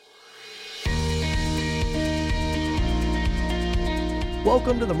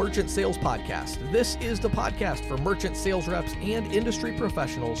Welcome to the Merchant Sales Podcast. This is the podcast for merchant sales reps and industry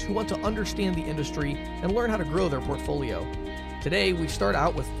professionals who want to understand the industry and learn how to grow their portfolio. Today, we start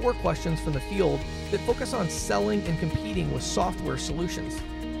out with 4 questions from the field that focus on selling and competing with software solutions.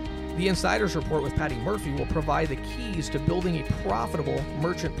 The Insider's Report with Patty Murphy will provide the keys to building a profitable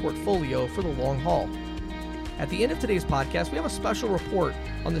merchant portfolio for the long haul. At the end of today's podcast, we have a special report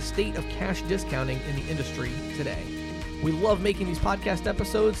on the state of cash discounting in the industry today. We love making these podcast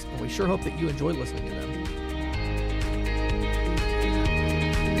episodes, and we sure hope that you enjoy listening to them.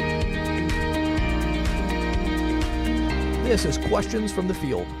 This is Questions from the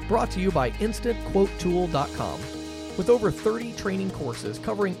Field, brought to you by InstantQuoteTool.com. With over 30 training courses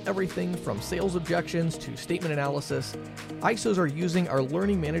covering everything from sales objections to statement analysis, ISOs are using our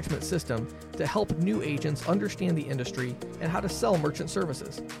learning management system to help new agents understand the industry and how to sell merchant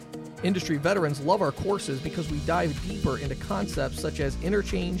services. Industry veterans love our courses because we dive deeper into concepts such as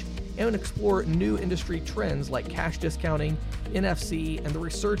interchange and explore new industry trends like cash discounting, NFC, and the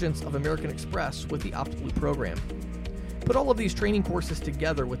resurgence of American Express with the OptiBlue program. Put all of these training courses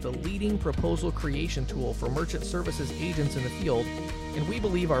together with the leading proposal creation tool for merchant services agents in the field, and we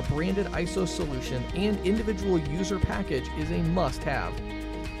believe our branded ISO solution and individual user package is a must-have.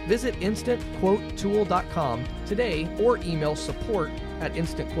 Visit InstantQuoteTool.com today or email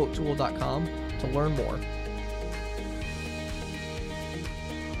support@InstantQuoteTool.com to learn more.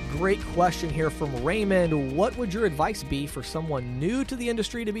 Great question here from Raymond. What would your advice be for someone new to the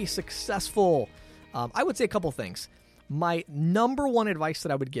industry to be successful? I would say a couple things. My number one advice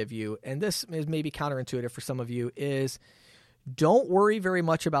that I would give you, and this is maybe counterintuitive for some of you, is don't worry very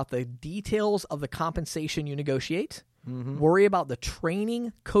much about the details of the compensation you negotiate. Mm-hmm. Worry about the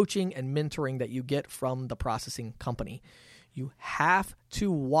training, coaching, and mentoring that you get from the processing company. You have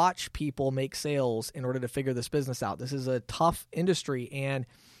to watch people make sales in order to figure this business out. This is a tough industry, and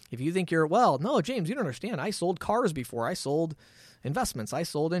if you think no, James, you don't understand. I sold cars before. I sold investments. I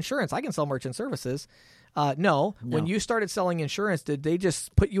sold insurance. I can sell merchant services. No. When you started selling insurance, did they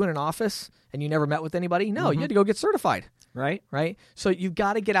just put you in an office and you never met with anybody? No, You had to go get certified. Right. So you've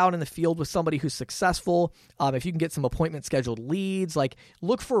got to get out in the field with somebody who's successful. If you can get some appointment scheduled leads,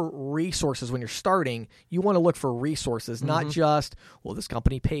 look for resources when you're starting. You want to look for resources, not just, this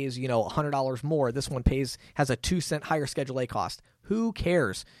company pays, $100 more. This one has a 2-cent higher Schedule A cost. Who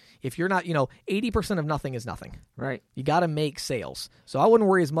cares? If you're not, 80% of nothing is nothing. Right. You got to make sales. So I wouldn't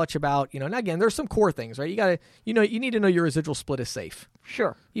worry as much about, and again, there's some core things, right? You got to, you need to know your residual split is safe.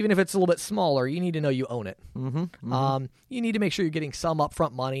 Sure. Even if it's a little bit smaller, you need to know you own it. You need to make sure you're getting some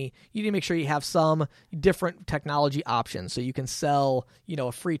upfront money. You need to make sure you have some different technology options so you can sell,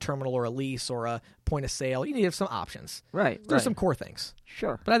 a free terminal or a lease or a point of sale. You need to have some options. Right. There's some core things.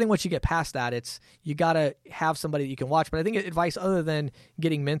 Sure. But I think once you get past that, you got to have somebody that you can watch. But I think advice other than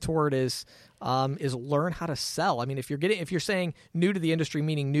getting mentored is learn how to sell. I mean, if you're saying new to the industry,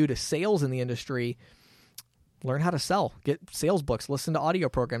 meaning new to sales in the industry, learn how to sell. Get sales books, listen to audio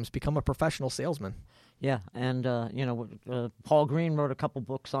programs, become a professional salesman. Yeah, and Paul Green wrote a couple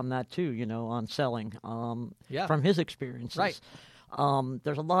books on that too, on selling from his experiences. Right.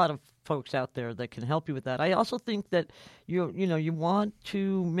 There's a lot of folks out there that can help you with that. I also think that you want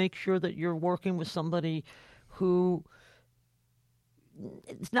to make sure that you're working with somebody who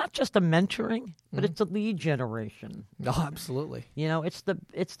it's not just a mentoring, but it's a lead generation. Oh, absolutely. It's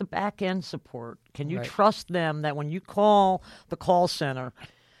the back end support. Can you trust them that when you call the call center,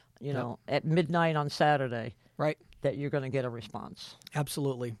 at midnight on Saturday, that you're going to get a response?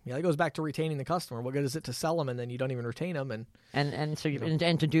 Absolutely. Yeah, that goes back to retaining the customer. What good is it to sell them and then you don't even retain them? And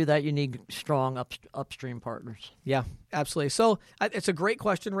to do that, you need strong upstream partners. Yeah, absolutely. So it's a great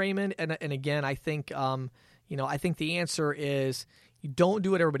question, Raymond. And again, I think I think the answer is you don't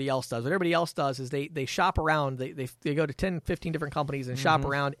do what everybody else does. What everybody else does is they shop around. They go to 10, 15 different companies and shop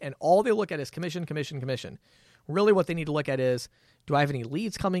around, and all they look at is commission, commission, commission. Really what they need to look at is, do I have any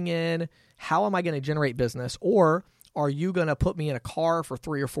leads coming in? How am I going to generate business? Or are you going to put me in a car for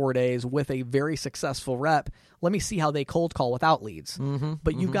 3 or 4 days with a very successful rep? Let me see how they cold call without leads.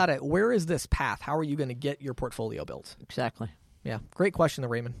 But you've got to, where is this path? How are you going to get your portfolio built? Exactly. Yeah. Great question,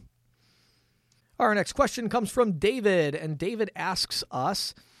 Raymond. Our next question comes from David, and David asks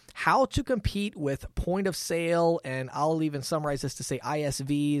us how to compete with point of sale, and I'll even summarize this to say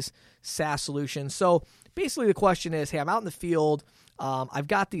ISVs, SaaS solutions. So basically the question is, hey, I'm out in the field, I've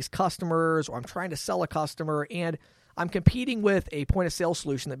got these customers, or I'm trying to sell a customer, and I'm competing with a point of sale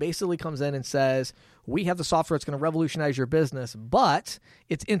solution that basically comes in and says, we have the software that's going to revolutionize your business, but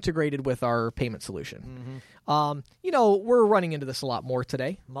it's integrated with our payment solution. We're running into this a lot more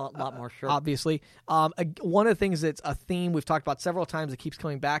today. A lot more, sure. Obviously. One of the things that's a theme we've talked about several times that keeps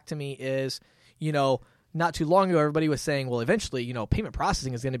coming back to me is, not too long ago, everybody was saying, well, eventually, payment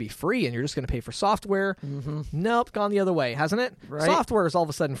processing is going to be free and you're just going to pay for software. Nope, gone the other way, hasn't it? Right. Software is all of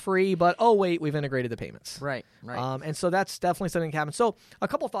a sudden free, but oh, wait, we've integrated the payments. Right. And so that's definitely something that happens. So a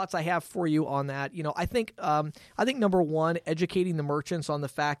couple of thoughts I have for you on that. I think number one, educating the merchants on the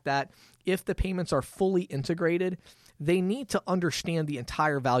fact that if the payments are fully integrated, they need to understand the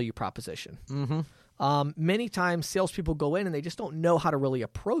entire value proposition. Many times salespeople go in and they just don't know how to really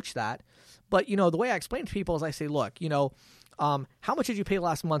approach that. But, the way I explain it to people is I say, look, how much did you pay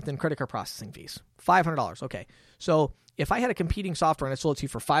last month in credit card processing fees? $500. Okay. So if I had a competing software and I sold it to you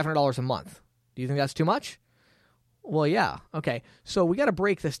for $500 a month, do you think that's too much? Well, yeah. Okay. So we got to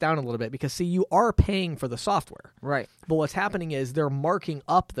break this down a little bit because, see, you are paying for the software. Right. But what's happening is they're marking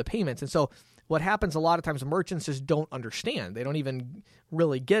up the payments. And so what happens a lot of times, merchants just don't understand. They don't even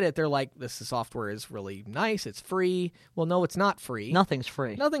really get it. They're like, this software is really nice. It's free. Well, no, it's not free. Nothing's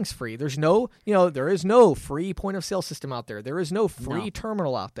free. Nothing's free. There's no, there is no free point of sale system out there. There is no free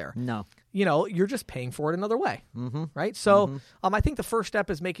terminal out there. No. You're just paying for it another way. Right? So I think the first step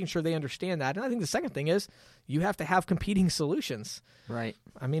is making sure they understand that. And I think the second thing is you have to have competing solutions. Right.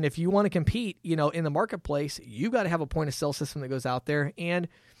 I mean, if you want to compete, in the marketplace, you got to have a point of sale system that goes out there. And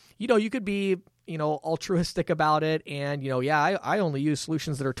you could be, altruistic about it and, I only use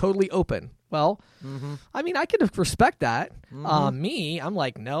solutions that are totally open. Well, I mean, I could respect that. I'm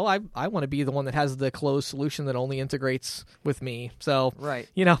like, no, I want to be the one that has the closed solution that only integrates with me. So, right.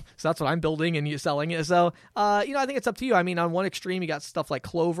 So that's what I'm building and you selling it. So, I think it's up to you. I mean, on one extreme, you got stuff like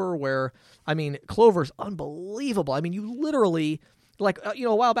Clover where, Clover's unbelievable. I mean, you literally,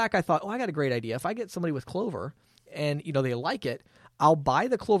 a while back I thought, I got a great idea. If I get somebody with Clover and, they like it, I'll buy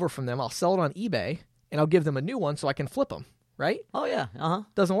the Clover from them, I'll sell it on eBay, and I'll give them a new one so I can flip them, right? Oh, yeah.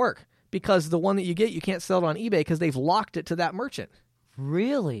 Doesn't work. Because the one that you get, you can't sell it on eBay because they've locked it to that merchant.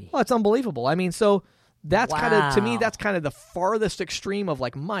 Really? Well, it's unbelievable. I mean, so that's to me, that's kind of the farthest extreme of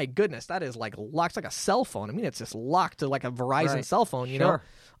my goodness, that is locked like a cell phone. I mean, it's just locked to like a Verizon cell phone, you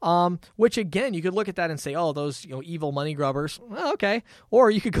know? Which again, you could look at that and say, oh, those those money grubbers. Well, okay.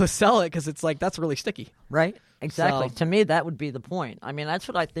 Or you could go sell it because it's that's really sticky. Right. Exactly. So, to me, that would be the point. I mean, that's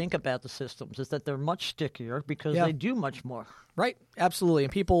what I think about the systems is that they're much stickier because they do much more. Right. Absolutely.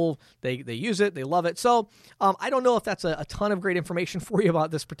 And people, they use it. They love it. So I don't know if that's a ton of great information for you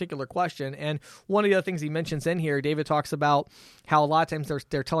about this particular question. And one of the other things he mentions in here, David talks about how a lot of times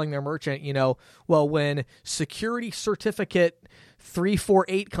they're telling their merchant, well, when security certificate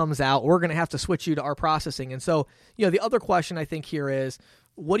 348 comes out, we're going to have to switch you to our processing. And so, the other question I think here is,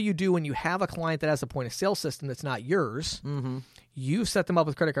 what do you do when you have a client that has a point of sale system that's not yours? You set them up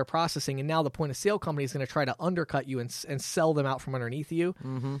with credit card processing, and now the point of sale company is going to try to undercut you and sell them out from underneath you.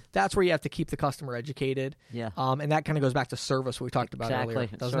 That's where you have to keep the customer educated. Yeah. And that kind of goes back to service we talked about earlier.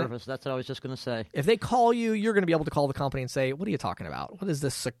 Exactly. Service. That's what I was just going to say. If they call you, you're going to be able to call the company and say, what are you talking about? What is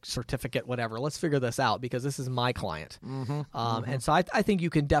this certificate, whatever? Let's figure this out because this is my client. And so I think you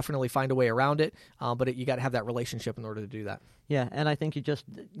can definitely find a way around it, but you got to have that relationship in order to do that. Yeah, and I think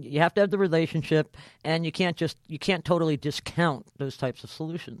you have to have the relationship, and you can't totally discount those types of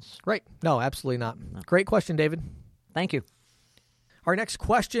solutions. Right. No, absolutely not. No. Great question, David. Thank you. Our next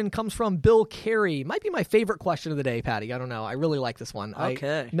question comes from Bill Carey. Might be my favorite question of the day, Patty. I don't know. I really like this one.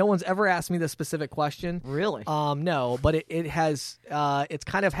 Okay. No one's ever asked me this specific question. Really? No, but it has. It's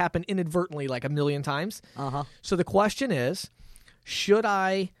kind of happened inadvertently like a million times. So the question is, should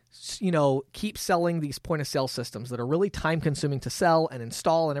I keep selling these point of sale systems that are really time consuming to sell and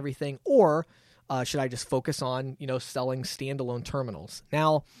install and everything, or should I just focus on, selling standalone terminals?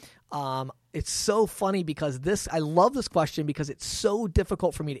 Now, it's so funny because I love this question because it's so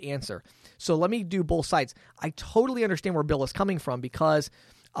difficult for me to answer. So let me do both sides. I totally understand where Bill is coming from because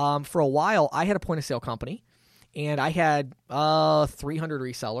for a while I had a point of sale company and I had 300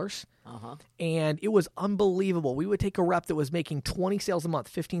 resellers. And it was unbelievable. We would take a rep that was making 20 sales a month,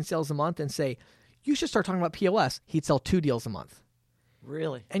 15 sales a month, and say, you should start talking about POS. He'd sell 2 deals a month.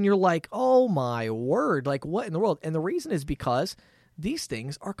 Really? And you're like, oh my word, like what in the world? And the reason is because these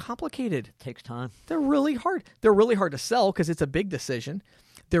things are complicated. It takes time. They're really hard. They're really hard to sell because it's a big decision.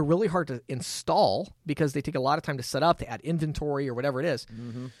 They're really hard to install because they take a lot of time to set up, to add inventory or whatever it is.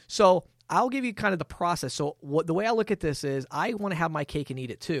 So I'll give you kind of the process. So the way I look at this is I want to have my cake and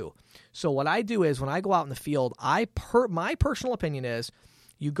eat it too. So what I do is when I go out in the field, my personal opinion is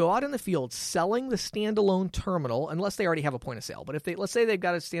You go out in the field selling the standalone terminal, unless they already have a point of sale. But if let's say they've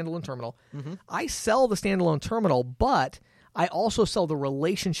got a standalone terminal, I sell the standalone terminal, but I also sell the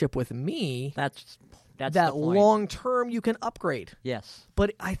relationship with me. That's that long term you can upgrade. Yes.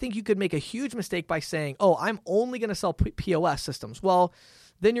 But I think you could make a huge mistake by saying, "Oh, I'm only going to sell POS systems." Well,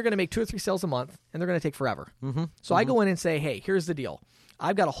 then you're going to make 2 or 3 sales a month, and they're going to take forever. So I go in and say, "Hey, here's the deal.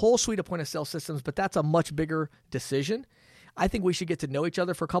 I've got a whole suite of point of sale systems, but that's a much bigger decision. I think we should get to know each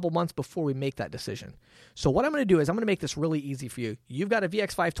other for a couple months before we make that decision." So what I'm going to do is I'm going to make this really easy for you. You've got a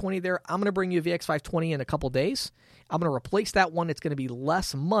VX520 there. I'm going to bring you a VX520 in a couple days. I'm going to replace that one. It's going to be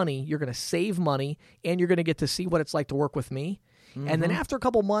less money. You're going to save money, and you're going to get to see what it's like to work with me. And then after a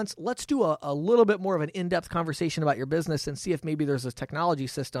couple months, let's do a little bit more of an in-depth conversation about your business and see if maybe there's a technology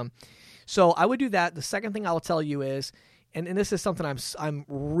system. So I would do that. The second thing I'll tell you is, and this is something I'm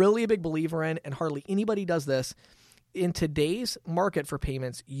really a big believer in, and hardly anybody does this, in today's market for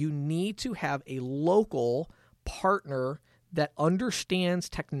payments, you need to have a local partner that understands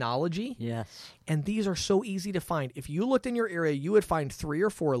technology. Yes. And these are so easy to find. If you looked in your area, you would find 3 or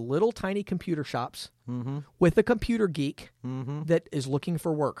 4 little tiny computer shops with a computer geek that is looking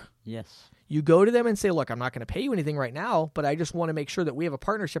for work. Yes. You go to them and say, "Look, I'm not going to pay you anything right now, but I just want to make sure that we have a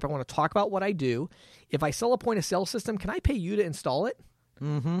partnership. I want to talk about what I do. If I sell a point of sale system, can I pay you to install it?"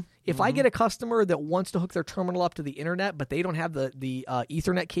 If I get a customer that wants to hook their terminal up to the internet, but they don't have the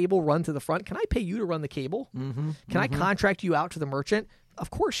Ethernet cable run to the front, can I pay you to run the cable? Can I contract you out to the merchant? Of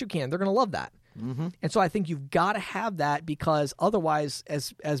course you can. They're going to love that. And so I think you've got to have that, because otherwise,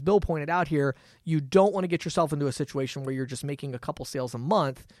 as Bill pointed out here, you don't want to get yourself into a situation where you're just making a couple sales a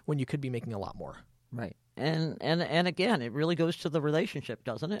month when you could be making a lot more. Right. And again, it really goes to the relationship,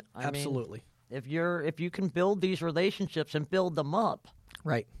 doesn't it? Absolutely. If you can build these relationships and build them up,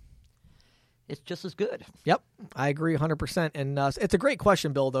 right, it's just as good. Yep, I agree 100%. And it's a great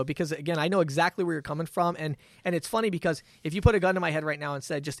question, Bill, though, because, again, I know exactly where you're coming from. And it's funny because if you put a gun to my head right now and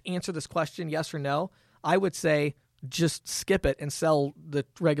said, just answer this question, yes or no, I would say just skip it and sell the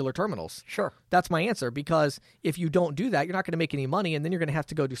regular terminals. Sure. That's my answer, because if you don't do that, you're not going to make any money, and then you're going to have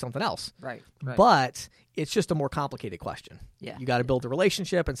to go do something else. Right. But it's just a more complicated question. Yeah. You got to build a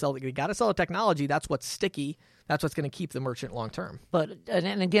relationship and sell. You got to sell a technology. That's what's sticky. That's what's going to keep the merchant long term. But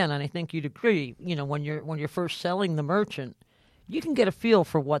and again, and I think you'd agree, when you're first selling the merchant, you can get a feel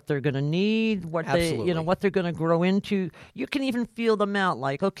for what they're going to need, what Absolutely. what they're going to grow into. You can even feel them out,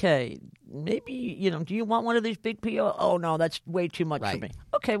 like, okay, maybe, do you want one of these big PO? Oh no, that's way too much for me.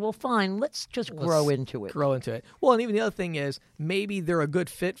 Okay, well, fine, let's grow into it. Grow into it. Well, and even the other thing is, maybe they're a good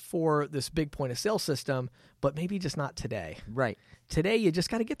fit for this big point of sale system, but maybe just not today. Right. Today, you just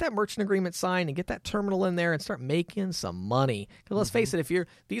got to get that merchant agreement signed and get that terminal in there and start making some money. Because let's face it,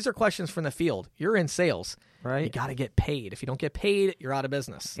 these are questions from the field. You're in sales. Right. You got to get paid. If you don't get paid, you're out of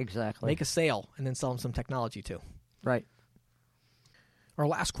business. Exactly. Make a sale and then sell them some technology too. Right. Our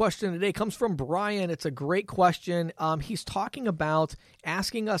last question today comes from Brian. It's a great question. He's talking about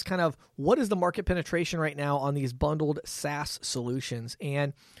asking us kind of what is the market penetration right now on these bundled SaaS solutions,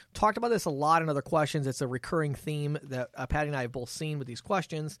 and talked about this a lot in other questions. It's a recurring theme that Patty and I have both seen with these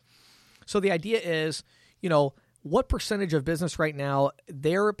questions. So the idea is, what percentage of business right now,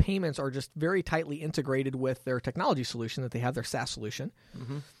 their payments are just very tightly integrated with their technology solution that they have, their SaaS solution.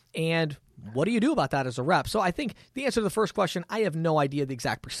 And what do you do about that as a rep? So I think the answer to the first question, I have no idea the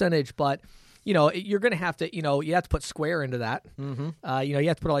exact percentage, but you're going to have to, you have to put Square into that. You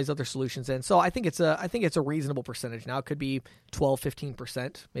have to put all these other solutions in. So I think it's a reasonable percentage. Now it could be 12,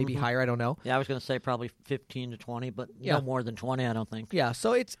 15%, maybe higher. I don't know. Yeah, I was going to say probably 15 to 20, but no more than 20, I don't think. Yeah,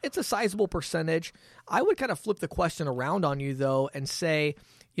 so it's a sizable percentage. I would kind of flip the question around on you, though, and say,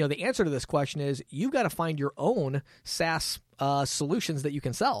 the answer to this question is you've got to find your own SaaS solutions that you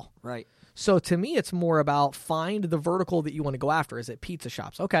can sell. Right. So to me, it's more about find the vertical that you want to go after. Is it pizza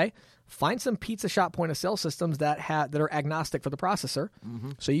shops? Okay, find some pizza shop point of sale systems that are agnostic for the processor,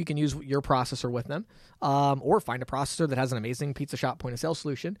 so you can use your processor with them, or find a processor that has an amazing pizza shop point of sale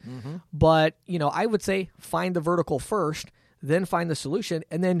solution. But I would say find the vertical first, then find the solution,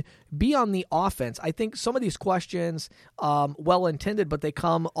 and then be on the offense. I think some of these questions, well-intended, but they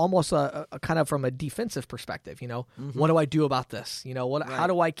come almost a kind of from a defensive perspective. What do I do about this? How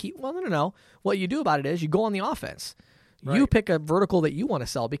do I keep? Well, no. What you do about it is you go on the offense. Right. You pick a vertical that you want to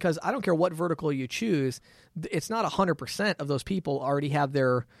sell, because I don't care what vertical you choose. It's not 100% of those people already have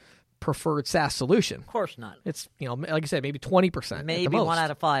their preferred SaaS solution. Of course not. It's, like I said, maybe 20%. Maybe 1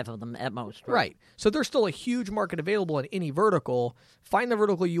 out of 5 of them at most. Right. So there's still a huge market available in any vertical. Find the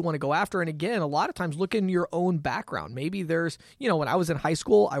vertical you want to go after. And again, a lot of times look in your own background. Maybe there's, when I was in high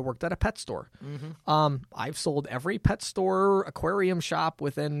school, I worked at a pet store. Mm-hmm. I've sold every pet store, aquarium shop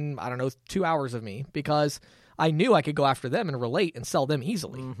within, 2 hours of me because I knew I could go after them and relate and sell them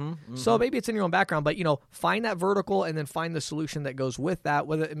easily. Mm-hmm, mm-hmm. So maybe it's in your own background, but, find that vertical and then find the solution that goes with that.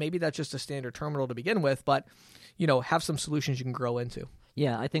 Whether maybe that's just a standard terminal to begin with, but, have some solutions you can grow into.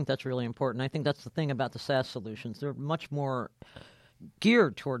 Yeah, I think that's really important. I think that's the thing about the SaaS solutions. They're much more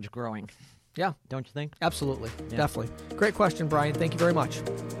geared towards growing. Yeah. Don't you think? Absolutely. Yeah. Definitely. Great question, Brian. Thank you very much.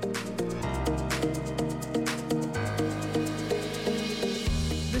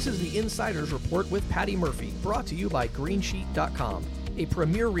 This is the Insider's Report with Patty Murphy, brought to you by Greensheet.com, a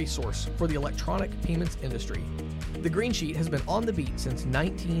premier resource for the electronic payments industry. The Green Sheet has been on the beat since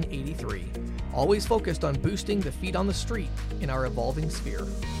 1983, always focused on boosting the feet on the street in our evolving sphere.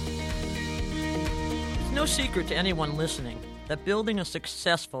 It's no secret to anyone listening that building a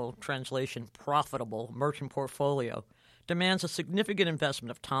successful, translation profitable merchant portfolio demands a significant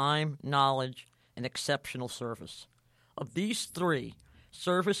investment of time, knowledge, and exceptional service. Of these three,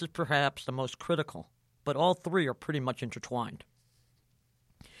 service is perhaps the most critical, but all three are pretty much intertwined.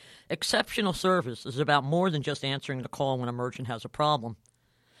 Exceptional service is about more than just answering the call when a merchant has a problem.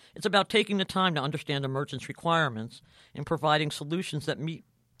 It's about taking the time to understand a merchant's requirements and providing solutions that meet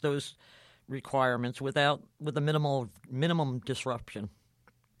those requirements with a minimum disruption.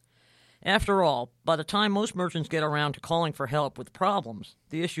 After all, by the time most merchants get around to calling for help with problems,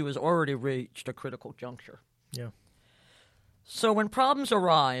 the issue has already reached a critical juncture. Yeah. So when problems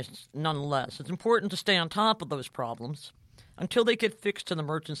arise, nonetheless, it's important to stay on top of those problems until they get fixed to the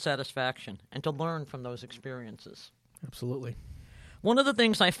merchant's satisfaction and to learn from those experiences. Absolutely. One of the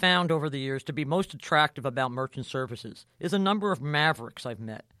things I found over the years to be most attractive about merchant services is a number of mavericks I've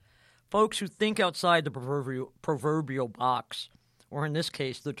met, folks who think outside the proverbial box, or in this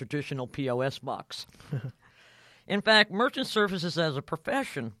case, the traditional POS box. In fact, merchant services as a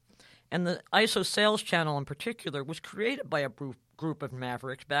profession, and the ISO sales channel in particular, was created by a group of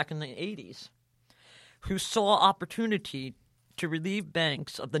mavericks back in the 80s who saw opportunity to relieve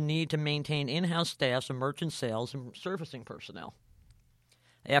banks of the need to maintain in-house staffs of merchant sales and servicing personnel.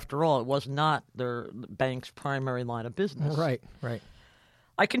 After all, it was not their bank's primary line of business. Right.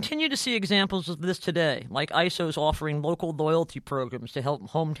 I continue to see examples of this today, like ISOs offering local loyalty programs to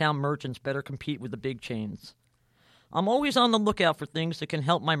help hometown merchants better compete with the big chains. I'm always on the lookout for things that can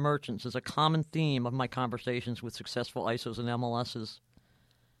help my merchants as a common theme of my conversations with successful ISOs and MLSs.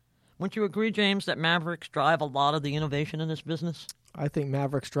 Wouldn't you agree, James, that mavericks drive a lot of the innovation in this business? I think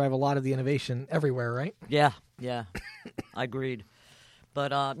mavericks drive a lot of the innovation everywhere, right? Yeah, I agreed.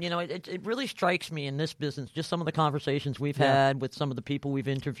 But, it really strikes me in this business, just some of the conversations we've had with some of the people we've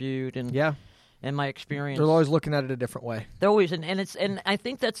interviewed and my experience. They're always looking at it a different way. They're always, and I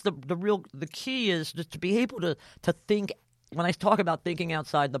think that's the key is just to be able to think. When I talk about thinking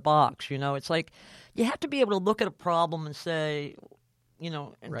outside the box, it's like you have to be able to look at a problem and say,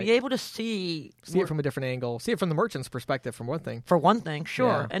 and be able to see it from a different angle, see it from the merchant's perspective, from one thing. For one thing,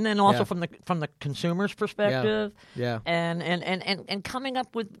 sure, and then also from the consumer's perspective, yeah. And coming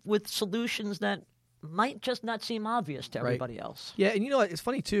up with solutions that might just not seem obvious to everybody else. Yeah, and it's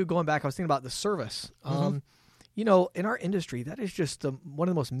funny too. Going back, I was thinking about the service. Mm-hmm. In our industry, that is just one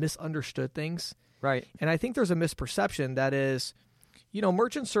of the most misunderstood things. Right. And I think there's a misperception that is,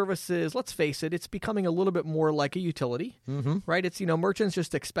 merchant services, let's face it, it's becoming a little bit more like a utility, right? It's, merchants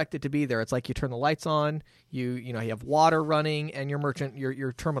just expect it to be there. It's like you turn the lights on, you have water running, and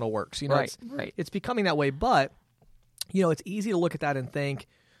your terminal works. Right. It's becoming that way, but, it's easy to look at that and think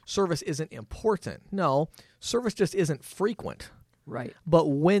service isn't important. No, service just isn't frequent. Right. But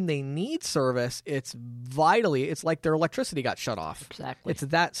when they need service, it's like their electricity got shut off. Exactly. It's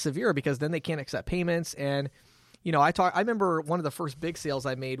that severe because then they can't accept payments. And, I remember one of the first big sales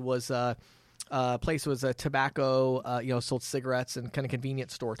I made was a place was a tobacco, sold cigarettes and kind of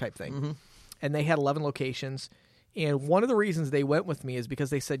convenience store type thing. Mm-hmm. And they had 11 locations. And one of the reasons they went with me is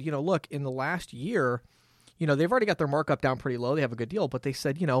because they said, look, in the last year, they've already got their markup down pretty low. They have a good deal. But they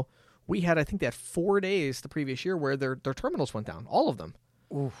said, we had 4 days the previous year where their terminals went down, all of them.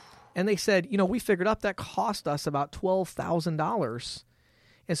 Oof. And they said, we figured up that cost us about $12,000.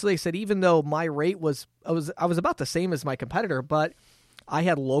 And so they said, even though my rate was about the same as my competitor, but I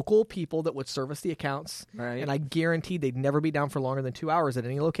had local people that would service the accounts, and I guaranteed they'd never be down for longer than 2 hours at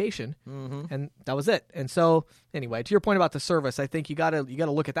any location, and that was it. And so, anyway, to your point about the service, I think you got to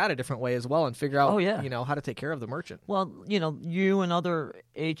look at that a different way as well and figure out, how to take care of the merchant. Well, you and other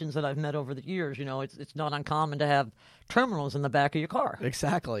agents that I've met over the years, it's not uncommon to have terminals in the back of your car.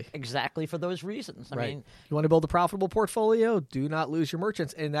 Exactly for those reasons. I mean, you want to build a profitable portfolio, do not lose your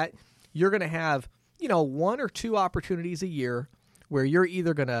merchants, and that you're going to have, 1 or 2 opportunities a year where you're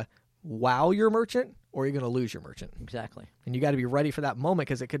either going to wow your merchant or you're going to lose your merchant. Exactly. And you got to be ready for that moment,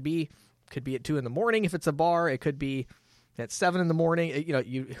 because it could be at 2 a.m. if it's a bar. It could be at 7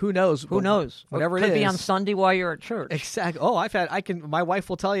 a.m. Who knows? Who knows? Whatever it is. Could be on Sunday while you're at church. Exactly. Oh, my wife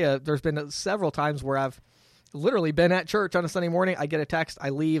will tell you there's been several times where I've literally been at church on a Sunday morning. I get a text, I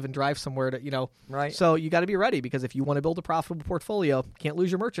leave and drive somewhere to, Right. So you got to be ready, because if you want to build a profitable portfolio, can't lose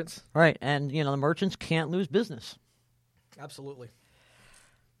your merchants. Right. And, the merchants can't lose business. Absolutely.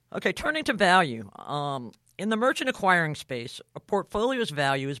 Okay, turning to value. In the merchant acquiring space, a portfolio's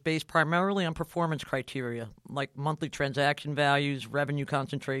value is based primarily on performance criteria, like monthly transaction values, revenue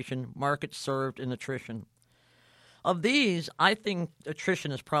concentration, markets served, and attrition. Of these, I think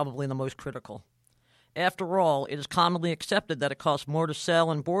attrition is probably the most critical. After all, it is commonly accepted that it costs more to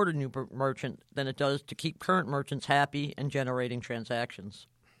sell and board a new merchant than it does to keep current merchants happy and generating transactions.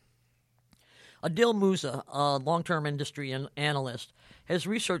 Adil Musa, a long-term industry analyst, has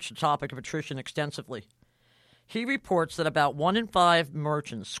researched the topic of attrition extensively. He reports that about 1 in 5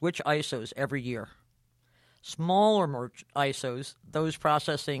 merchants switch ISOs every year. Smaller ISOs, those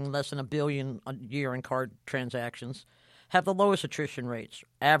processing less than $1 billion a year in card transactions, have the lowest attrition rates,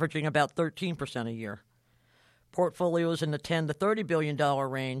 averaging about 13% a year. Portfolios in the $10 to $30 billion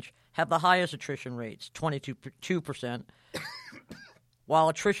range have the highest attrition rates, 22%, while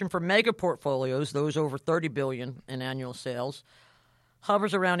attrition for mega portfolios, those over $30 billion in annual sales,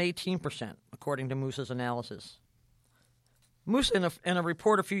 hovers around 18%, according to Musa's analysis. Musa, in a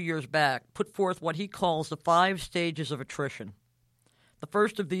report a few years back, put forth what he calls the 5 stages of attrition. The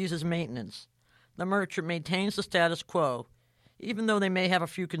first of these is maintenance. The merchant maintains the status quo, even though they may have a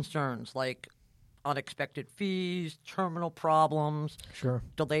few concerns, like unexpected fees, terminal problems,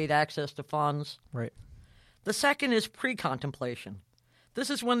 delayed access to funds. Right. The second is pre-contemplation. This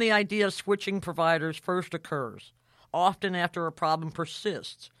is when the idea of switching providers first occurs, often after a problem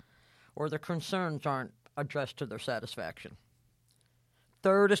persists or the concerns aren't addressed to their satisfaction.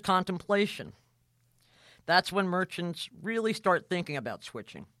 Third is contemplation. That's when merchants really start thinking about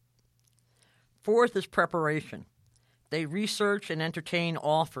switching. Fourth is preparation. They research and entertain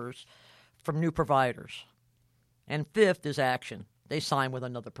offers from new providers. And fifth is action. They sign with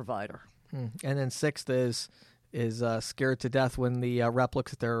another provider. And then sixth is scared to death when the rep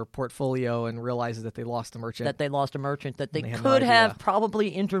looks at their portfolio and realizes that they lost a merchant. That they could have probably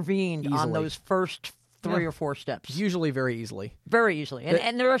intervened easily on those first 3 or 4 steps. Usually very easily. Very easily.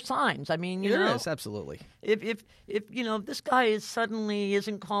 And there are signs. I mean, there is, absolutely. If this guy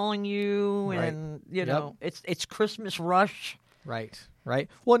isn't calling you, and it's Christmas rush. Right.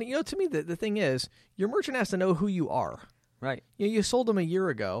 Well, to me the thing is, your merchant has to know who you are. Right. You sold them a year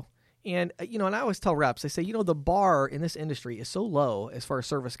ago. And, and I always tell reps, I say, the bar in this industry is so low as far as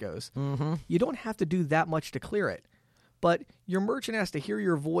service goes. Mm-hmm. You don't have to do that much to clear it. But your merchant has to hear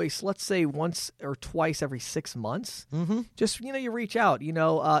your voice, let's say once or twice every 6 months. Mm-hmm. Just, you reach out.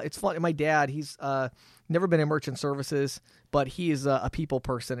 It's fun. My dad, he's never been in merchant services, but he is a people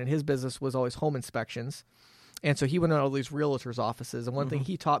person, and his business was always home inspections. And so he went to all these realtors' offices. And one thing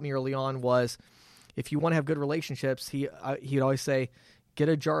he taught me early on was, if you want to have good relationships, he'd always say, get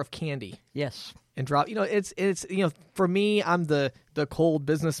a jar of candy. Yes. And drop, it's for me, I'm the cold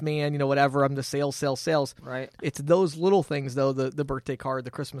businessman, whatever. I'm the sales. Right. It's those little things, though, the birthday card,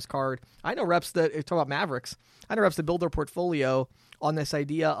 the Christmas card. I know reps that, talk about Mavericks, I know reps that build their portfolio on this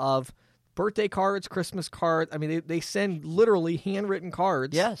idea of birthday cards, Christmas cards. I mean, they send literally handwritten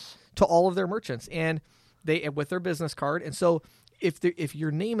cards to all of their merchants, and they with their business card. And so if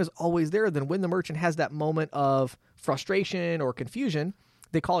your name is always there, then when the merchant has that moment of frustration or confusion,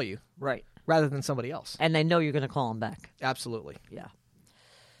 they call you. Right. Rather than somebody else. And they know you're going to call them back. Absolutely. Yeah.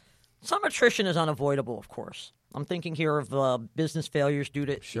 Some attrition is unavoidable, of course. I'm thinking here of business failures due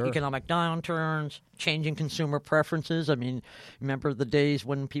to economic downturns, changing consumer preferences. I mean, remember the days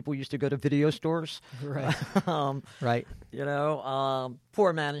when people used to go to video stores? Right. Right.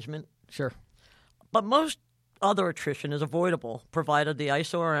 Poor management. Sure. But most other attrition is avoidable, provided the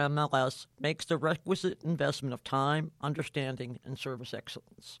ISO or MLS makes the requisite investment of time, understanding, and service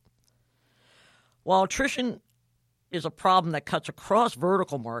excellence. While attrition is a problem that cuts across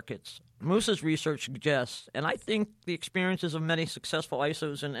vertical markets, Moose's research suggests, and I think the experiences of many successful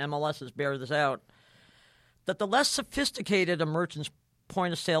ISOs and MLSs bear this out, that the less sophisticated a merchant's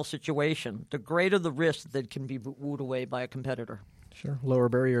point-of-sale situation, the greater the risk that can be wooed away by a competitor. Sure. Lower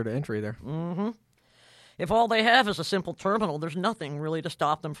barrier to entry there. Mm-hmm. If all they have is a simple terminal, there's nothing really to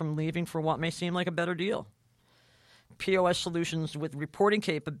stop them from leaving for what may seem like a better deal. POS solutions with reporting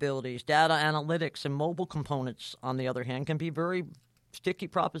capabilities, data analytics, and mobile components, on the other hand, can be very sticky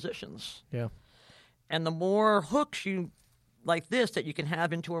propositions. Yeah. And the more hooks you like this that you can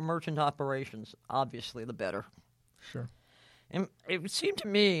have into a merchant operations, obviously the better. Sure. And it would seem to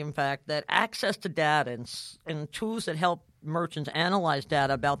me, in fact, that access to data and tools that help merchants analyze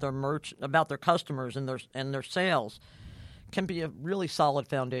data about their customers and their sales can be a really solid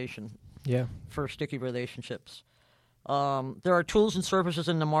foundation for sticky relationships. There are tools and services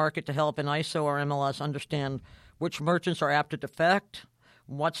in the market to help an ISO or MLS understand which merchants are apt to defect,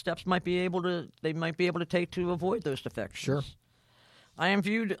 what steps they might be able to take to avoid those defections. Sure. I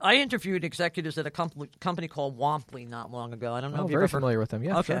interviewed executives at a company called Womply not long ago. I don't know if you're very familiar with them.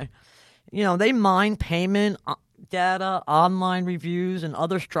 Yeah, okay. Sure. They mine payment data, online reviews, and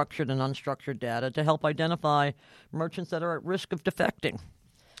other structured and unstructured data to help identify merchants that are at risk of defecting.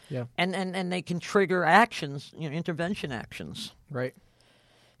 Yeah. And they can trigger actions, intervention actions. Right.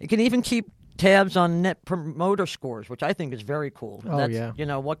 It can even keep tabs on net promoter scores, which I think is very cool. Oh, That's, yeah.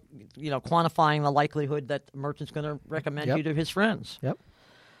 Quantifying the likelihood that the merchant's going to recommend you to his friends. Yep.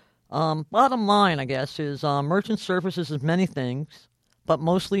 Bottom line, I guess, is merchant services is many things, but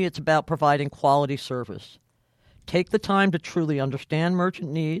mostly it's about providing quality service. Take the time to truly understand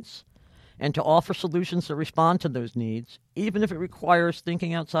merchant needs and to offer solutions that respond to those needs, even if it requires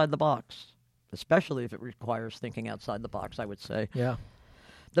thinking outside the box, especially if it requires thinking outside the box, I would say. Yeah.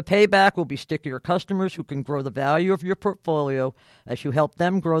 The payback will be stickier customers who can grow the value of your portfolio as you help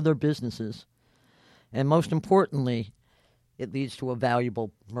them grow their businesses. And most importantly, it leads to a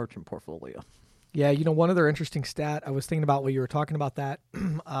valuable merchant portfolio. Yeah, one other interesting stat, I was thinking about when you were talking about that.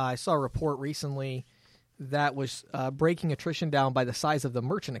 I saw a report recently that was breaking attrition down by the size of the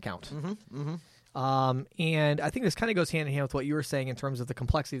merchant account. Mm-hmm, mm-hmm. And I think this kind of goes hand in hand with what you were saying in terms of the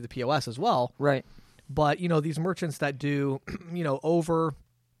complexity of the POS as well. Right. But, these merchants that do, over...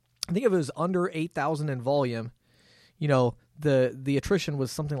 I think if it was under 8,000 in volume, the attrition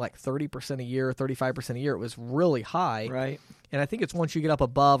was something like 30% a year, 35% a year. It was really high. Right. And I think it's once you get up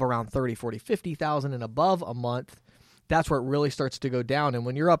above around 30, 40, 50,000 and above a month, that's where it really starts to go down. And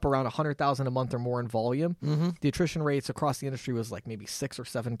when you're up around 100,000 a month or more in volume, the attrition rates across the industry was like maybe 6 or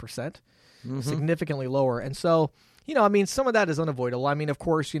 7%, significantly lower. And so, some of that is unavoidable. I mean, of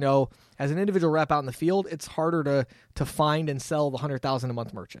course, as an individual rep out in the field, it's harder to find and sell the 100,000 a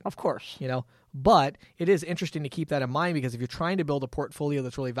month merchant. Of course. But it is interesting to keep that in mind because if you're trying to build a portfolio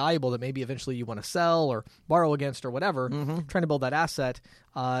that's really valuable that maybe eventually you want to sell or borrow against or whatever, trying to build that asset,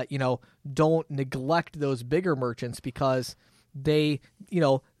 don't neglect those bigger merchants because they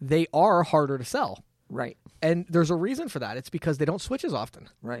are harder to sell. Right. And there's a reason for that. It's because they don't switch as often.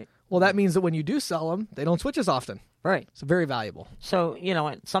 Right. Well, that means that when you do sell them, they don't switch as often. Right. It's very valuable. So,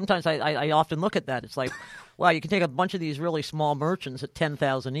 sometimes I often look at that. It's like, wow, you can take a bunch of these really small merchants at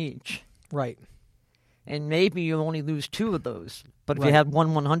 10,000 each. Right. And maybe you only lose 2 of those. But if you had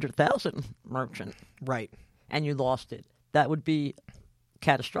 100,000 merchant. Right. And you lost it, that would be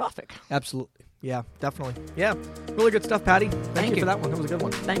catastrophic. Absolutely. Yeah, definitely. Yeah. Really good stuff, Patty. Thank you for that one. That was a good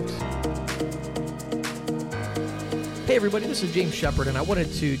one. Thanks. Hey everybody, this is James Shepard, and I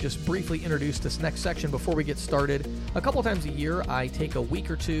wanted to just briefly introduce this next section before we get started. A couple times a year, I take a week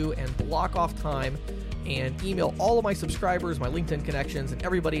or two and block off time and email all of my subscribers, my LinkedIn connections, and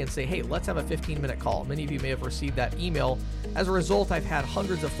everybody and say, hey, let's have a 15-minute call. Many of you may have received that email. As a result, I've had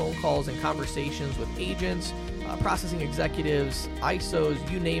hundreds of phone calls and conversations with agents, processing executives,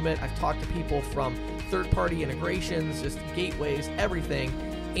 ISOs, you name it. I've talked to people from third-party integrations, just gateways, everything.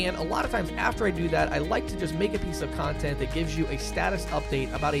 And a lot of times after I do that, I like to just make a piece of content that gives you a status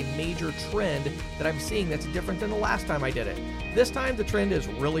update about a major trend that I'm seeing that's different than the last time I did it. This time, the trend is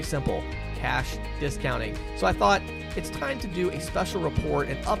really simple: cash discounting. So I thought it's time to do a special report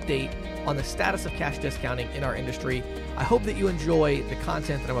and update on the status of cash discounting in our industry. I hope that you enjoy the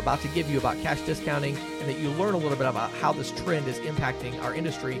content that I'm about to give you about cash discounting and that you learn a little bit about how this trend is impacting our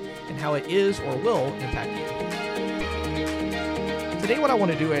industry and how it is or will impact you. Today what I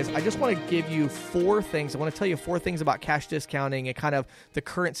want to do is I just want to give you 4 things. I want to tell you 4 things about cash discounting and kind of the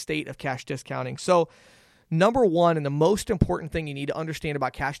current state of cash discounting. So number 1, and the most important thing you need to understand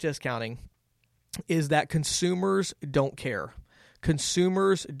about cash discounting is that consumers don't care.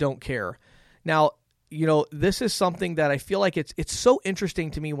 Consumers don't care. Now, this is something that I feel like it's so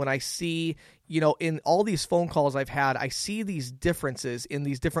interesting to me when I see, in all these phone calls I've had, I see these differences in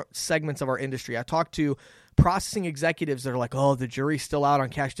these different segments of our industry. I talk to processing executives that are like, oh, the jury's still out on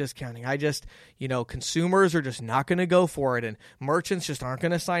cash discounting. Consumers are just not going to go for it, and merchants just aren't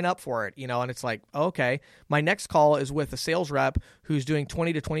going to sign up for it, and it's like, okay. My next call is with a sales rep who's doing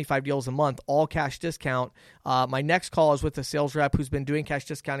 20 to 25 deals a month, all cash discount. My next call is with a sales rep who's been doing cash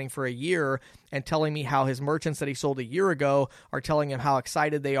discounting for a year and telling me how his merchants that he sold a year ago are telling him how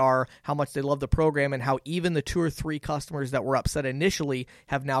excited they are, how much they love the program, and how even the 2 or 3 customers that were upset initially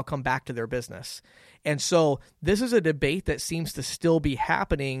have now come back to their business. And so this is a debate that seems to still be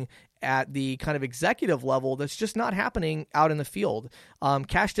happening at the kind of executive level that's just not happening out in the field.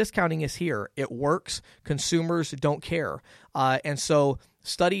 Cash discounting is here. It works. Consumers don't care. And so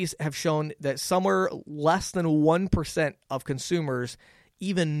studies have shown that somewhere less than 1% of consumers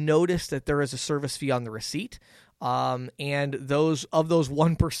even notice that there is a service fee on the receipt. And those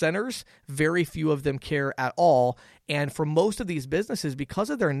 1%ers, very few of them care at all. And for most of these businesses, because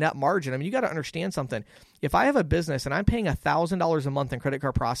of their net margin, you got to understand something. If I have a business and I'm paying $1,000 a month in credit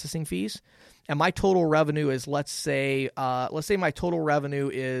card processing fees, and my total revenue is, let's say my total revenue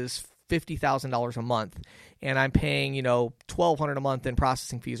is $50,000 a month, and I'm paying, $1,200 a month in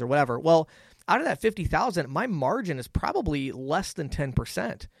processing fees or whatever. Well, out of that $50,000, my margin is probably less than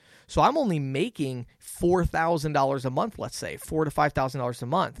 10%. So I'm only making $4,000 a month, let's say, $4,000 to $5,000 a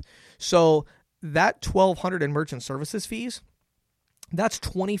month. So that $1,200 in merchant services fees, that's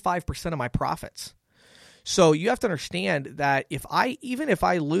 25% of my profits. So you have to understand that even if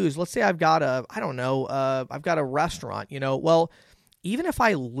I lose, let's say I've got a restaurant, well, even if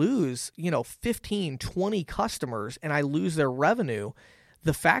I lose, 15, 20 customers and I lose their revenue,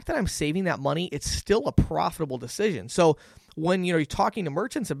 the fact that I'm saving that money, it's still a profitable decision. So when you're talking to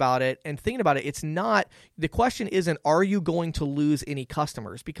merchants about it and thinking about it, it's not, the question isn't, are you going to lose any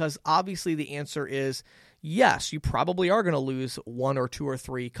customers? Because obviously the answer is yes, you probably are going to lose 1 or 2 or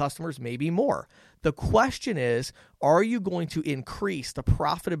 3 customers, maybe more. The question is, are you going to increase the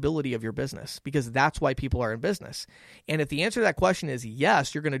profitability of your business? Because that's why people are in business. And if the answer to that question is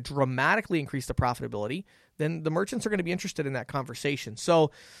yes, you're going to dramatically increase the profitability, then the merchants are going to be interested in that conversation. So,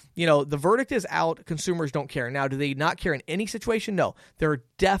 the verdict is out. Consumers don't care. Now, do they not care in any situation? No. There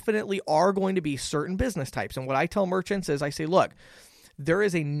definitely are going to be certain business types. And what I tell merchants is I say, look, there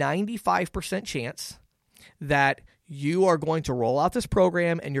is a 95% chance that you are going to roll out this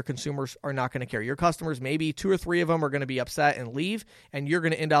program and your consumers are not going to care. Your customers, maybe 2 or 3 of them are going to be upset and leave, and you're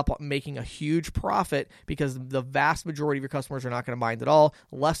going to end up making a huge profit because the vast majority of your customers are not going to mind at all.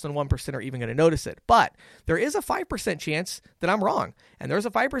 Less than 1% are even going to notice it. But there is a 5% chance that I'm wrong. And there's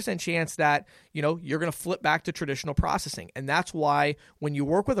a 5% chance that, you're going to flip back to traditional processing. And that's why when you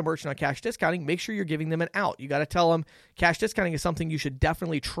work with a merchant on cash discounting, make sure you're giving them an out. You got to tell them cash discounting is something you should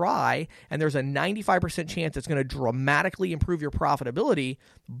definitely try. And there's a 95% chance it's going to dramatically improve your profitability,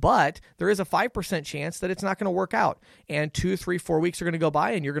 but there is a 5% chance that it's not going to work out. And 2, 3, 4 weeks are going to go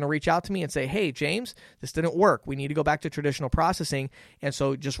by and you're going to reach out to me and say, hey, James, this didn't work. We need to go back to traditional processing. And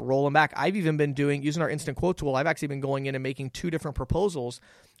so just roll them back. I've even been using our instant quote tool, I've actually been going in and making 2 different proposals.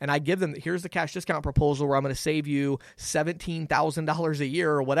 And I give them, here's the cash discount proposal where I'm going to save you $17,000 a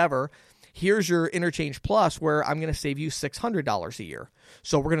year or whatever. Here's your Interchange Plus where I'm going to save you $600 a year.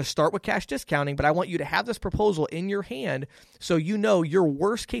 So we're going to start with cash discounting, but I want you to have this proposal in your hand so your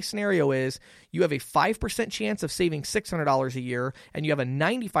worst case scenario is you have a 5% chance of saving $600 a year and you have a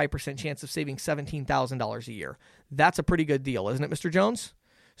 95% chance of saving $17,000 a year. That's a pretty good deal, isn't it, Mr. Jones?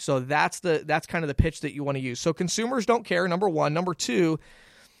 So that's kind of the pitch that you want to use. So consumers don't care, number one. Number two,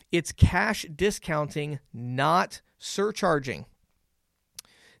 it's cash discounting, not surcharging.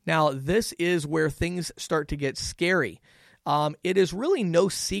 Now, this is where things start to get scary. It is really no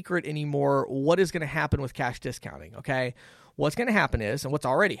secret anymore what is going to happen with cash discounting, okay? What's going to happen is, and what's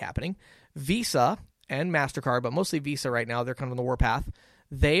already happening, Visa and MasterCard, but mostly Visa right now, they're kind of on the warpath,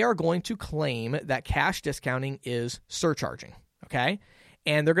 they are going to claim that cash discounting is surcharging, okay?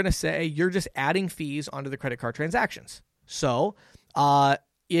 And they're going to say you're just adding fees onto the credit card transactions. So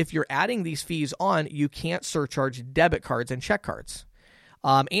if you're adding these fees on, you can't surcharge debit cards and check cards.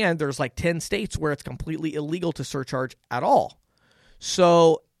 And there's like 10 states where it's completely illegal to surcharge at all.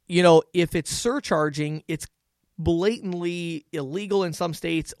 So, if it's surcharging, it's blatantly illegal in some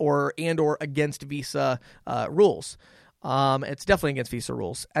states or against Visa rules. It's definitely against Visa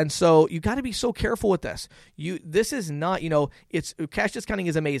rules. And so you got to be so careful with this. This is not, it's cash discounting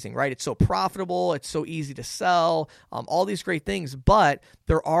is amazing, right? It's so profitable. It's so easy to sell, all these great things. But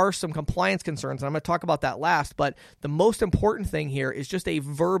there are some compliance concerns, and I'm going to talk about that last. But the most important thing here is just a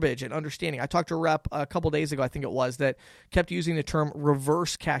verbiage and understanding. I talked to a rep a couple days ago, I think it was, that kept using the term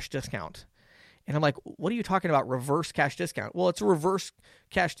reverse cash discount. And I'm like, what are you talking about, reverse cash discount? Well, it's a reverse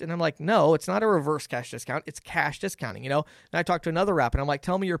cash. And I'm like, no, it's not a reverse cash discount. It's cash discounting, And I talked to another rep, and I'm like,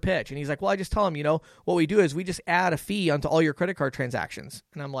 tell me your pitch. And he's like, well, I just tell him, what we do is we just add a fee onto all your credit card transactions.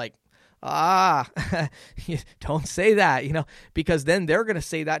 And I'm like, don't say that, because then they're going to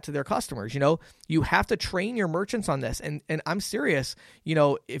say that to their customers. You have to train your merchants on this. And I'm serious.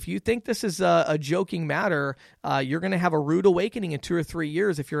 If you think this is a joking matter, you're going to have a rude awakening in 2 or 3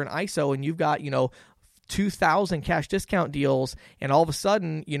 years if you're an ISO and you've got, 2,000 cash discount deals, and all of a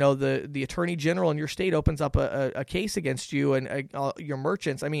sudden, the attorney general in your state opens up a case against you and your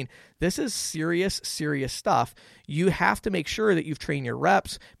merchants. I mean, this is serious stuff. You have to make sure that you've trained your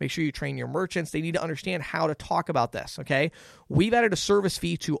reps, make sure you train your merchants. They need to understand how to talk about this, okay? We've added a service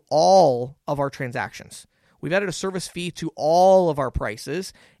fee to all of our transactions. We've added a service fee to all of our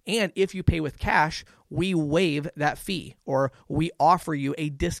prices, and if you pay with cash, we waive that fee, or we offer you a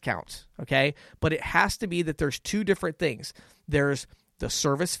discount, okay? But it has to be that there's two different things. There's the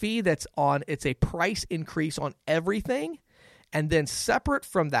service fee it's a price increase on everything, and then separate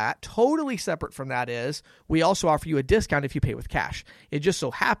from that, totally separate from that is, we also offer you a discount if you pay with cash. It just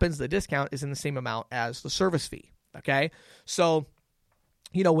so happens the discount is in the same amount as the service fee, okay? So,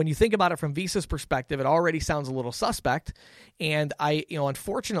 when you think about it from Visa's perspective, it already sounds a little suspect. And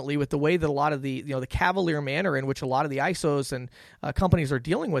unfortunately, with the way that a lot of the cavalier manner in which a lot of the ISOs and companies are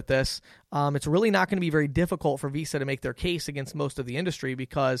dealing with this, it's really not going to be very difficult for Visa to make their case against most of the industry,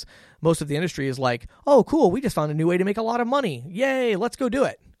 because most of the industry is like, oh, cool, we just found a new way to make a lot of money. Yay, let's go do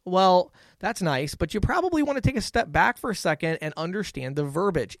it. Well, that's nice, but you probably want to take a step back for a second and understand the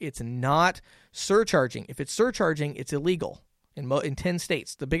verbiage. It's not surcharging. If it's surcharging, it's illegal. In 10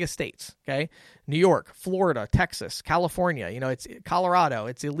 states, the biggest states, okay? New York, Florida, Texas, California, it's Colorado.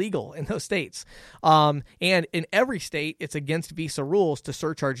 It's illegal in those states. And in every state, it's against Visa rules to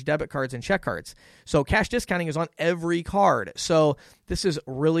surcharge debit cards and check cards. So cash discounting is on every card. So this is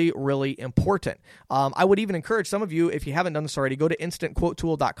really, really important. I would even encourage some of you, if you haven't done this already, go to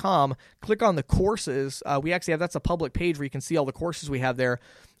instantquotetool.com, click on the courses. We actually have, that's a public page where you can see all the courses we have there.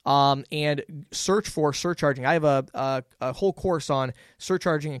 And search for surcharging. I have a whole course on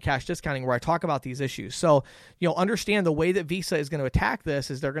surcharging and cash discounting where I talk about these issues. So, understand the way that Visa is going to attack this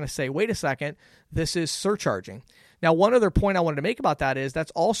is they're going to say, wait a second, this is surcharging. Now, one other point I wanted to make about that is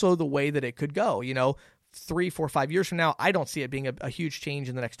that's also the way that it could go. 3, 4, 5 years from now, I don't see it being a huge change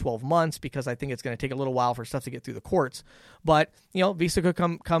in the next 12 months because I think it's going to take a little while for stuff to get through the courts. But, Visa could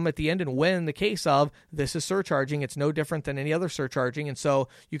come at the end and win the case of this is surcharging. It's no different than any other surcharging. And so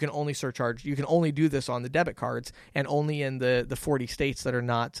you can only surcharge. You can only do this on the debit cards and only in the 40 states that are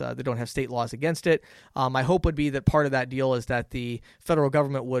not, that don't have state laws against it. My hope would be that part of that deal is that the federal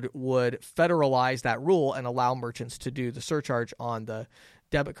government would federalize that rule and allow merchants to do the surcharge on the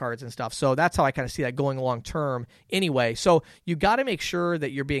debit cards and stuff. So that's how I kind of see that going long term anyway. So you got to make sure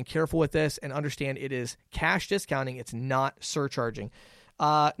that you're being careful with this and understand it is cash discounting. It's not surcharging.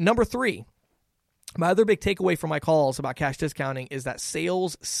 Number 3, my other big takeaway from my calls about cash discounting is that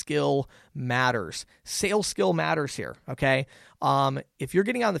sales skill matters. Sales skill matters here, okay? If you're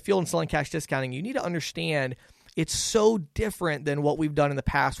getting out in the field and selling cash discounting, you need to understand it's so different than what we've done in the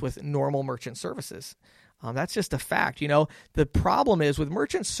past with normal merchant services. That's just a fact. The problem is with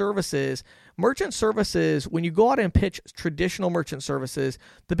merchant services, when you go out and pitch traditional merchant services,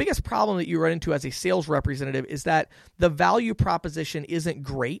 the biggest problem that you run into as a sales representative is that the value proposition isn't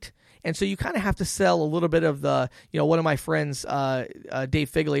great. And so you kind of have to sell a little bit of the, one of my friends, Dave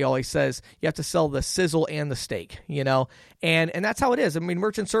Figley, always says you have to sell the sizzle and the steak, and that's how it is. I mean,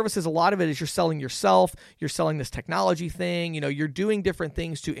 merchant services, a lot of it is you're selling yourself, you're selling this technology thing, you're doing different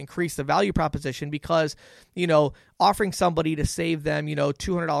things to increase the value proposition because, offering somebody to save them,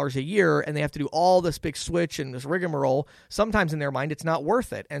 $200 a year and they have to do all this big switch and this rigmarole, sometimes in their mind, it's not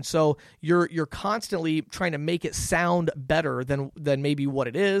worth it. And so you're constantly trying to make it sound better than maybe what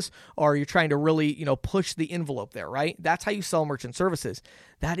it is, or you're trying to really, push the envelope there, right? That's how you sell merchant services.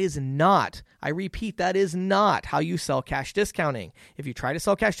 That is not, I repeat, that is not how you sell cash discounting. If you try to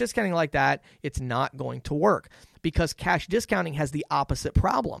sell cash discounting like that, it's not going to work because cash discounting has the opposite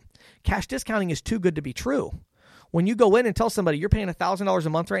problem. Cash discounting is too good to be true. When you go in and tell somebody you're paying $1,000 a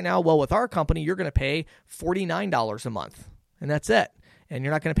month right now, well, with our company, you're going to pay $49 a month, and that's it. and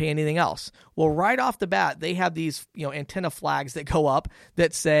you're not going to pay anything else. Well, right off the bat, they have these, antenna flags that go up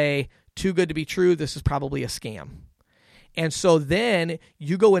that say, too good to be true, this is probably a scam. And so then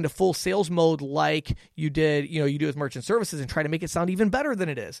you go into full sales mode like you did, you do with merchant services and try to make it sound even better than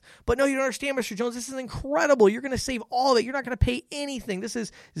it is. But no, you don't understand, Mr. Jones. This is incredible. You're going to save all of it. You're not going to pay anything. This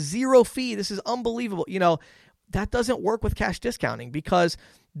is zero fee. This is unbelievable. That doesn't work with cash discounting because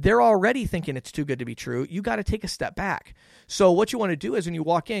they're already thinking it's too good to be true. You got to take a step back. So what you want to do is when you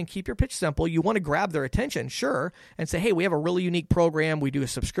walk in, keep your pitch simple. You want to grab their attention, sure, and say, hey, we have a really unique program. We do a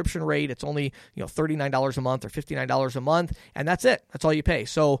subscription rate. It's only $39 a month or $59 a month, and that's it. That's all you pay.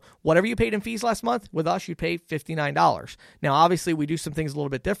 So whatever you paid in fees last month, with us, you pay $59. Now, obviously, we do some things a little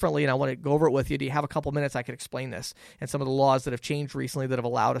bit differently, and I want to go over it with you. Do you have a couple minutes I could explain this and some of the laws that have changed recently that have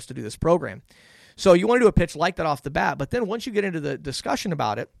allowed us to do this program? So you want to do a pitch like that off the bat, but then once you get into the discussion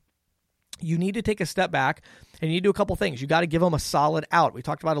about it, you need to take a step back and you need to do a couple things. You got to give them a solid out. We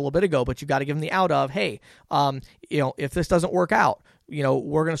talked about it a little bit ago, but you got to give them the out of, hey, if this doesn't work out,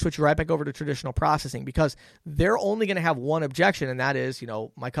 we're going to switch you right back over to traditional processing because they're only going to have one objection, and that is,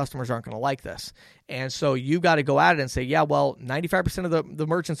 my customers aren't going to like this. And so you've got to go at it and say, yeah, well, 95% of the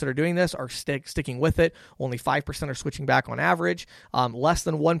merchants that are doing this are sticking with it. Only 5% are switching back on average. Less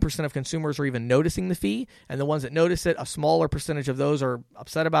than 1% of consumers are even noticing the fee. And the ones that notice it, a smaller percentage of those are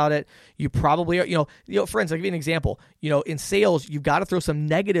upset about it. You probably are, friends, I'll give you an example. In sales, you've got to throw some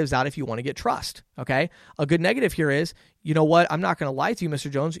negatives out if you want to get trust. Okay. A good negative here is, you know what? I'm not going to lie to you,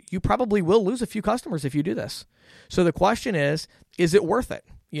 Mr. Jones. You probably will lose a few customers if you do this. So the question is it worth it?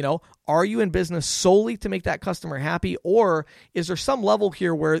 Are you in business solely to make that customer happy, or is there some level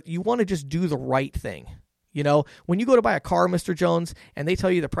here where you want to just do the right thing? When you go to buy a car, Mr. Jones, and they tell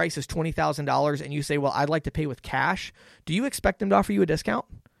you the price is $20,000 and you say, well, I'd like to pay with cash, do you expect them to offer you a discount?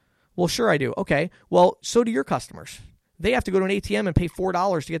 Well, sure I do. Okay. Well, so do your customers. They have to go to an ATM and pay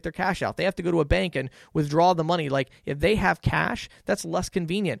 $4 to get their cash out. They have to go to a bank and withdraw the money. Like if they have cash, that's less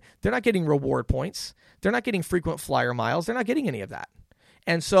convenient. They're not getting reward points. They're not getting frequent flyer miles. They're not getting any of that.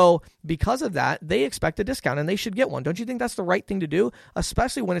 And so because of that, they expect a discount and they should get one. Don't you think that's the right thing to do?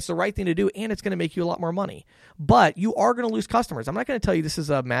 Especially when it's the right thing to do and it's going to make you a lot more money. But you are going to lose customers. I'm not going to tell you this is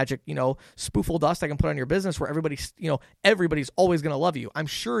a magic, spoonful of dust I can put on your business where everybody's always going to love you. I'm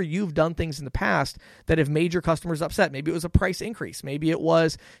sure you've done things in the past that have made your customers upset. Maybe it was a price increase. Maybe it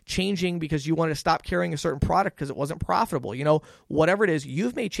was changing because you wanted to stop carrying a certain product because it wasn't profitable. Whatever it is,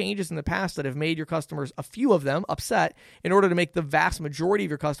 you've made changes in the past that have made your customers, a few of them, upset in order to make the vast majority of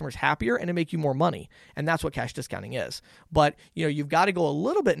your customers happier and to make you more money. And that's what cash discounting is. But, you've got to go a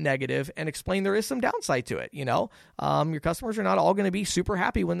little bit negative and explain there is some downside to it. Your customers are not all going to be super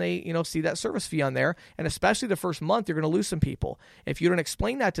happy when they, see that service fee on there. And especially the first month, you're going to lose some people. If you don't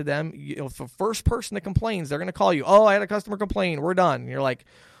explain that to them, if the first person that complains, they're going to call you, oh, I had a customer complain, we're done. And you're like,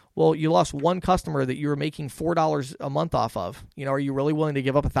 well, you lost one customer that you were making $4 a month off of. Are you really willing to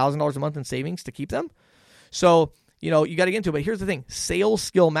give up $1,000 a month in savings to keep them? So, you got to get into it. But here's the thing. Sales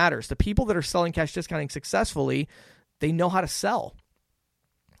skill matters. The people that are selling cash discounting successfully, they know how to sell.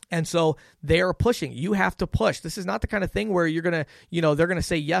 And so they are pushing. You have to push. This is not the kind of thing where you're going to, they're going to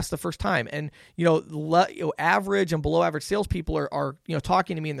say yes the first time. And, average and below average salespeople are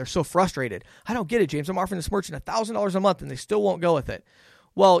talking to me and they're so frustrated. I don't get it, James. I'm offering this merchant $1,000 a month and they still won't go with it.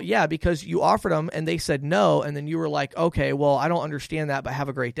 Well, yeah, because you offered them and they said no. And then you were like, okay, well, I don't understand that, but have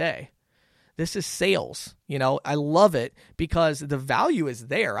a great day. This is sales. I love it because the value is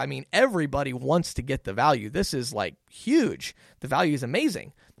there. I mean, everybody wants to get the value. This is like huge. The value is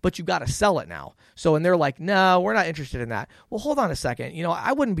amazing, but you got to sell it now. So, and they're like, no, we're not interested in that. Well, hold on a second.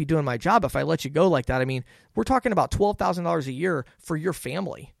 I wouldn't be doing my job if I let you go like that. I mean, we're talking about $12,000 a year for your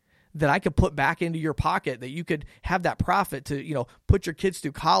family that I could put back into your pocket, that you could have that profit to, put your kids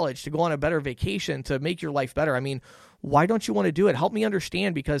through college, to go on a better vacation, to make your life better. I mean, why don't you want to do it? Help me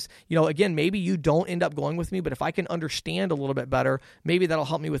understand because, again, maybe you don't end up going with me, but if I can understand a little bit better, maybe that'll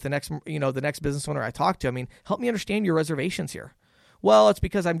help me with the next business owner I talk to. I mean, help me understand your reservations here. Well, it's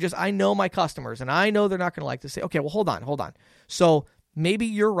because I know my customers and I know they're not going to like to say, okay, well, hold on. So maybe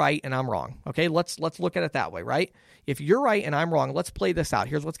you're right and I'm wrong. Okay, let's look at it that way, right? If you're right and I'm wrong, let's play this out.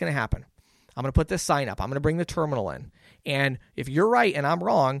 Here's what's going to happen. I'm going to put this sign up. I'm going to bring the terminal in. And if you're right and I'm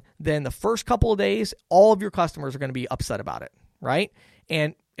wrong, then the first couple of days, all of your customers are going to be upset about it, right?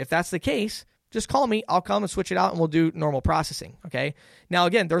 And if that's the case, just call me. I'll come and switch it out and we'll do normal processing, okay? Now,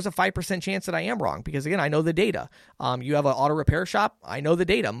 again, there's a 5% chance that I am wrong because, again, I know the data. You have an auto repair shop. I know the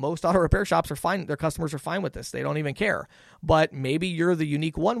data. Most auto repair shops are fine. Their customers are fine with this. They don't even care. But maybe you're the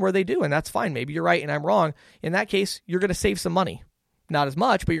unique one where they do, and that's fine. Maybe you're right and I'm wrong. In that case, you're going to save some money. Not as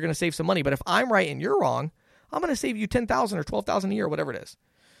much, but you're going to save some money. But if I'm right and you're wrong, I'm going to save you $10,000 or $12,000 a year, whatever it is.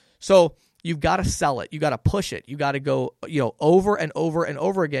 So you've got to sell it. You got to push it. You got to go, over and over and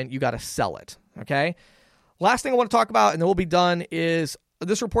over again. You got to sell it. Okay. Last thing I want to talk about, and then we'll be done, is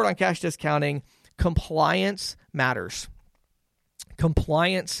this report on cash discounting. Compliance matters.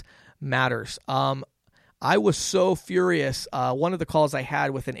 Compliance matters. I was so furious. One of the calls I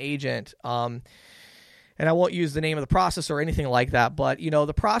had with an agent, and I won't use the name of the processor or anything like that, but,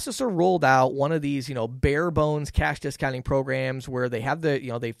 the processor rolled out one of these, bare bones cash discounting programs where they have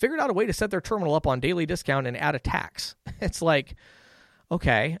they figured out a way to set their terminal up on daily discount and add a tax. It's like,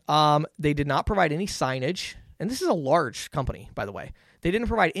 okay. They did not provide any signage. And this is a large company, by the way. They didn't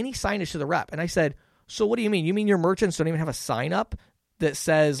provide any signage to the rep. And I said, so what do you mean? You mean your merchants don't even have a sign up that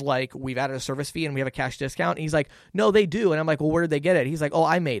says, like, we've added a service fee and we have a cash discount? And he's like, no, they do. And I'm like, well, where did they get it? He's like, oh,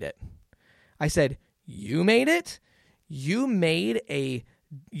 I made it. I said, you made it? You made a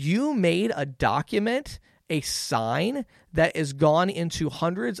document, a sign that has gone into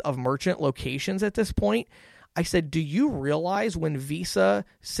hundreds of merchant locations at this point. I said, do you realize when Visa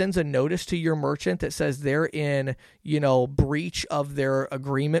sends a notice to your merchant that says they're in, breach of their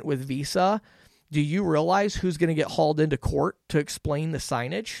agreement with Visa, do you realize who's going to get hauled into court to explain the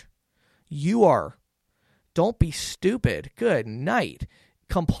signage? You are. Don't be stupid. Good night.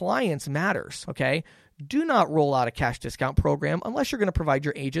 Compliance matters, okay? Do not roll out a cash discount program unless you're going to provide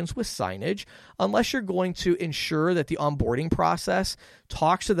your agents with signage, unless you're going to ensure that the onboarding process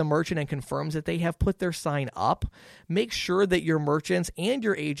talks to the merchant and confirms that they have put their sign up. Make sure that your merchants and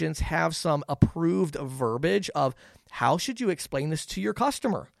your agents have some approved verbiage of how should you explain this to your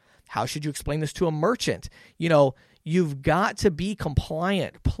customer? How should you explain this to a merchant? You've got to be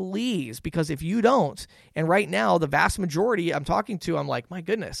compliant, please, because if you don't, and right now the vast majority I'm talking to, I'm like, my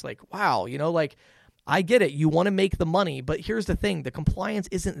goodness, like, wow, I get it. You want to make the money, but here's the thing. The compliance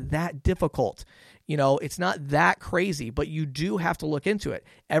isn't that difficult. It's not that crazy, but you do have to look into it.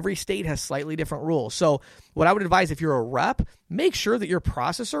 Every state has slightly different rules. So what I would advise, if you're a rep, make sure that your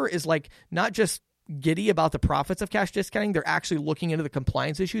processor is like not just giddy about the profits of cash discounting. They're actually looking into the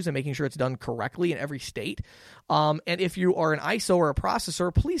compliance issues and making sure it's done correctly in every state. And if you are an ISO or a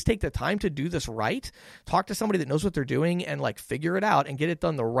processor, please take the time to do this right. Talk to somebody that knows what they're doing and figure it out and get it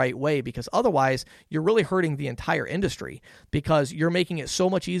done the right way, because otherwise you're really hurting the entire industry, because you're making it so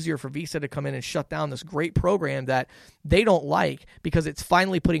much easier for Visa to come in and shut down this great program that they don't like, because it's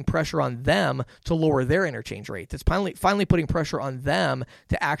finally putting pressure on them to lower their interchange rates. It's finally putting pressure on them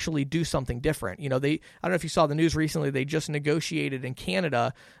to actually do something different. I don't know if you saw the news recently, they just negotiated in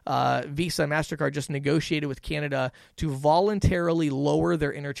Canada, Visa and MasterCard just negotiated with Canada to voluntarily lower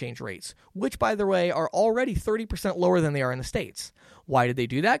their interchange rates, which, by the way, are already 30% lower than they are in the States. Why did they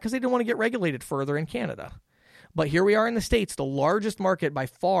do that? Because they didn't want to get regulated further in Canada. But here we are in the States, the largest market by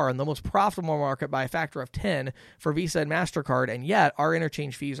far and the most profitable market by a factor of 10 for Visa and MasterCard, and yet our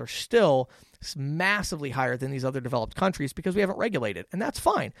interchange fees are still massively higher than these other developed countries because we haven't regulated. And that's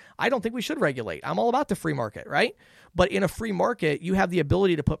fine. I don't think we should regulate. I'm all about the free market, right? But in a free market, you have the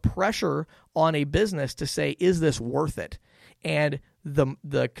ability to put pressure on a business to say, is this worth it? And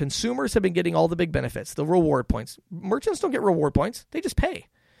the consumers have been getting all the big benefits, the reward points. Merchants don't get reward points. They just pay.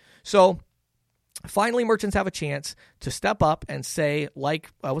 So finally, merchants have a chance to step up and say,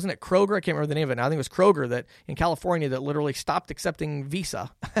 wasn't it Kroger? I can't remember the name of it now. I think it was Kroger that in California that literally stopped accepting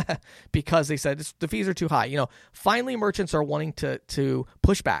Visa because they said the fees are too high. Finally, merchants are wanting to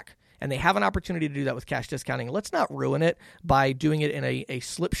push back, and they have an opportunity to do that with cash discounting. Let's not ruin it by doing it in a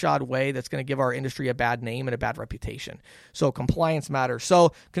slipshod way that's going to give our industry a bad name and a bad reputation. So compliance matters.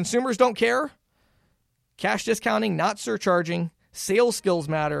 So consumers don't care. Cash discounting, not surcharging. Sales skills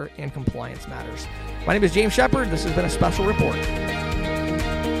matter, and compliance matters. My name is James Shepard. This has been a special report.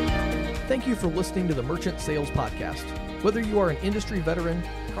 Thank you for listening to the Merchant Sales Podcast. Whether you are an industry veteran,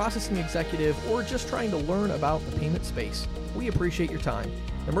 processing executive, or just trying to learn about the payment space, we appreciate your time.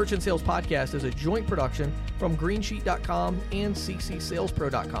 The Merchant Sales Podcast is a joint production from Greensheet.com and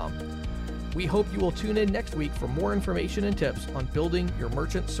ccsalespro.com. We hope you will tune in next week for more information and tips on building your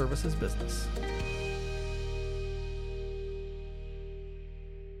merchant services business.